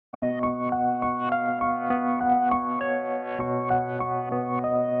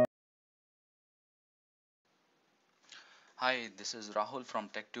Hi, this is Rahul from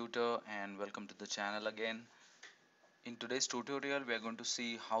Tech Tutor and welcome to the channel again. In today's tutorial, we are going to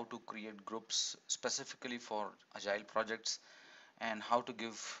see how to create groups specifically for Agile projects and how to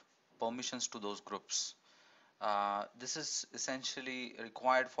give permissions to those groups. This is essentially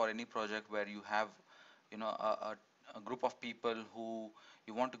required for any project where you have, a group of people who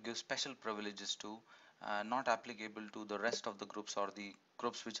you want to give special privileges to, not applicable to the rest of the groups or the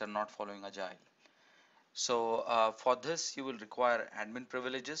groups which are not following Agile. So for this, you will require admin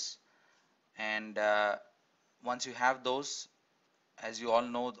privileges, and once you have those, as you all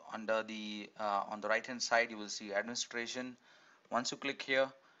know, under the on the right hand side, you will see administration. Once you click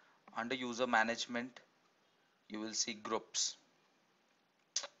here, under user management, you will see groups.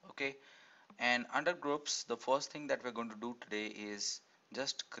 Okay, and under groups, the first thing that we're going to do today is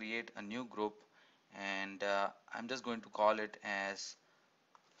just create a new group, and I'm just going to call it as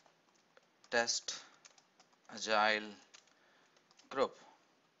test agile group.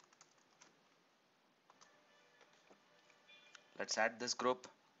 Let's add this group.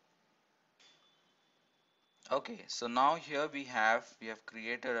 Okay, so now here we have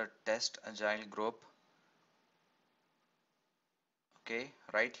created a test agile group. Okay,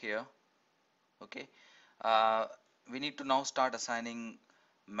 right here. Okay, uh, we need to now start assigning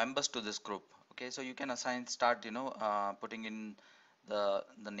members to this group. Okay, so you can start putting in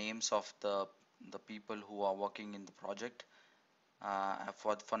the names of the people who are working in the project.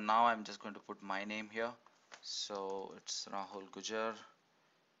 For now, I'm just going to put my name here. So it's Rahul Gujar.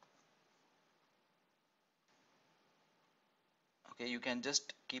 Okay, you can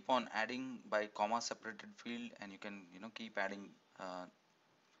just keep on adding by comma separated field, and you can keep adding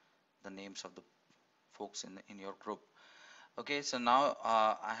the names of the folks in your group. Okay, so now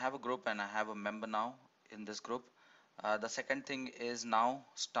I have a group and I have a member now in this group. The second thing is now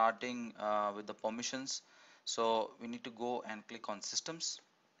starting with the permissions. So we need to go and click on systems,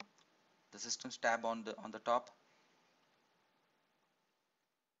 the systems tab on the top.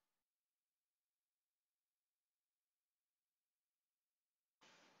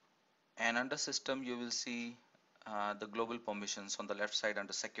 And under system you will see the global permissions on the left side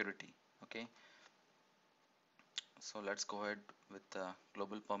under security. Okay, so let's go ahead with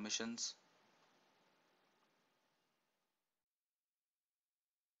global permissions.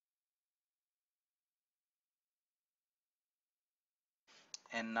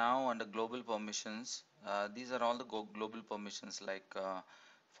 And now under global permissions, these are all the global permissions like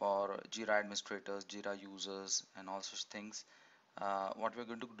for Jira administrators, Jira users, and all such things. What we're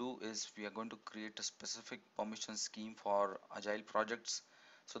going to do is we are going to create a specific permission scheme for Agile projects.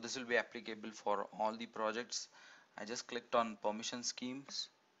 So this will be applicable for all the projects. I just clicked on permission schemes,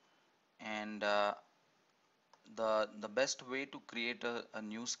 and the best way to create a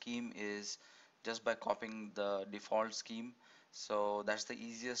new scheme is just by copying the default scheme. So that's the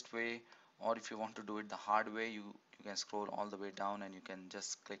easiest way, or if you want to do it the hard way, you can scroll all the way down and you can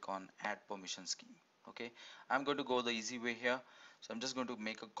just click on add permission scheme. Okay, I'm going to go the easy way here. So I'm just going to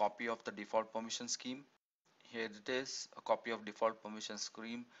make a copy of the default permission scheme. Here it is, a copy of default permission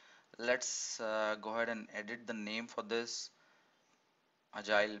scheme. Let's go ahead and edit the name for this,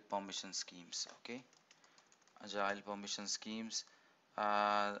 agile permission schemes. Okay, agile permission schemes.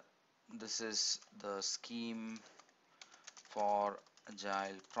 uh, this is the scheme for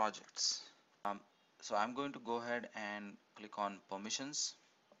agile projects. So I'm going to go ahead and click on permissions.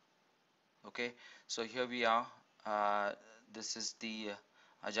 Okay, so here we are. This is the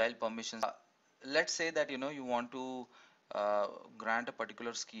agile permissions. Let's say that you want to grant a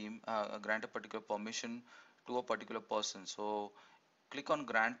particular scheme, grant a particular permission to a particular person. So click on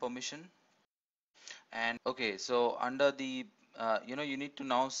grant permission. And okay, so under the you need to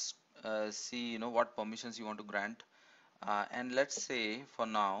now see what permissions you want to grant, and let's say for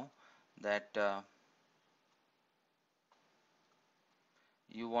now that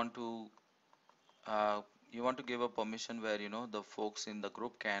you want to uh, give a permission where the folks in the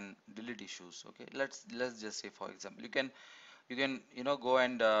group can delete issues. Okay, let's just say, for example, you can go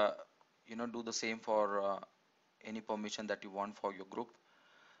and do the same for any permission that you want for your group.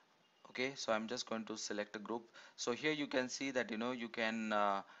 Okay, so I'm just going to select a group. So here you can see that you can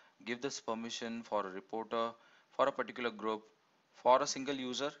give this permission for a reporter, for a particular group, for a single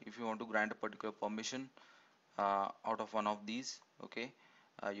user if you want to grant a particular permission out of one of these. Okay,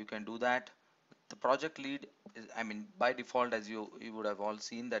 you can do that. The project lead is, I mean, by default, as you would have all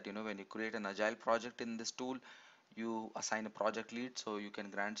seen that when you create an agile project in this tool, you assign a project lead, so you can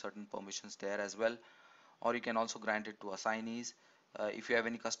grant certain permissions there as well, or you can also grant it to assignees. If you have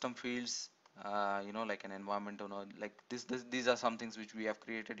any custom fields, like an environment, like these are some things which we have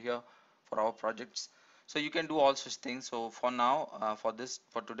created here for our projects. So you can do all such things. So for now,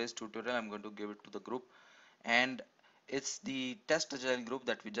 for today's tutorial, I'm going to give it to the group, and it's the test agile group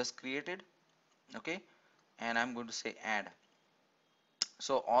that we just created. Okay, and I'm going to say add.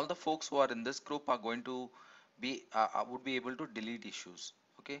 So all the folks who are in this group are going to be would be able to delete issues.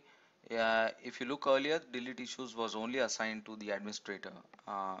 Okay, if you look earlier, delete issues was only assigned to the administrator,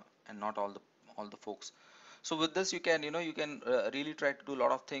 and not all the folks. So with this, you can really try to do a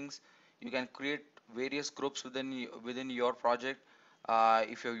lot of things. You can create various groups within your project.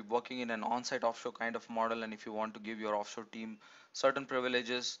 If you're working in an on-site offshore kind of model, and if you want to give your offshore team certain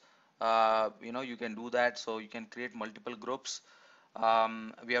privileges, you can do that. So you can create multiple groups.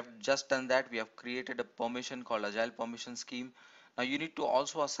 We have just done that. We have created a permission called Agile Permission Scheme. Now you need to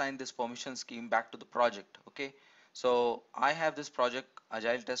also assign this permission scheme back to the project. Okay, so I have this project,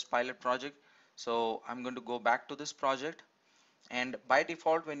 Agile Test Pilot Project. So I'm going to go back to this project, and by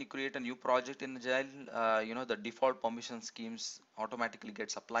default, when you create a new project in Agile, the default permission schemes automatically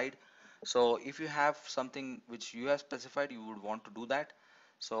gets applied. So if you have something which you have specified, you would want to do that.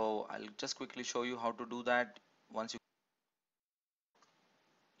 So I'll just quickly show you how to do that. Once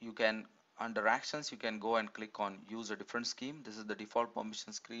you can, under actions, you can go and click on use a different scheme. This is the default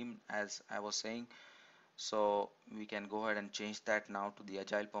permission scheme, as I was saying. So we can go ahead and change that now to the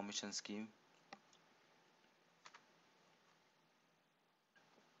Agile permission scheme.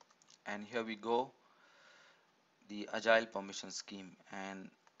 And here we go, the Agile permission scheme.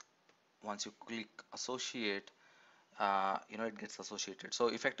 And once you click associate, it gets associated. So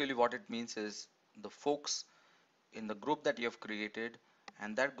effectively what it means is the folks in the group that you have created,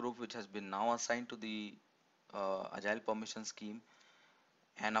 and that group which has been now assigned to the Agile permission scheme,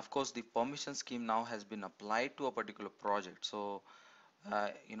 and of course the permission scheme now has been applied to a particular project. So uh,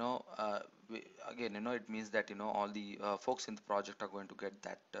 you know uh, again, it means that all the folks in the project are going to get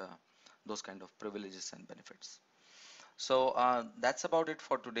that those kind of privileges and benefits. So that's about it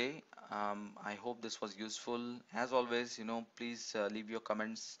for today. I hope this was useful. As always, please leave your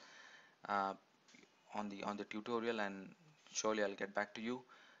comments uh, on the tutorial, and surely I'll get back to you.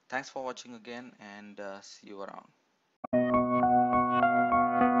 Thanks for watching again, and see you around.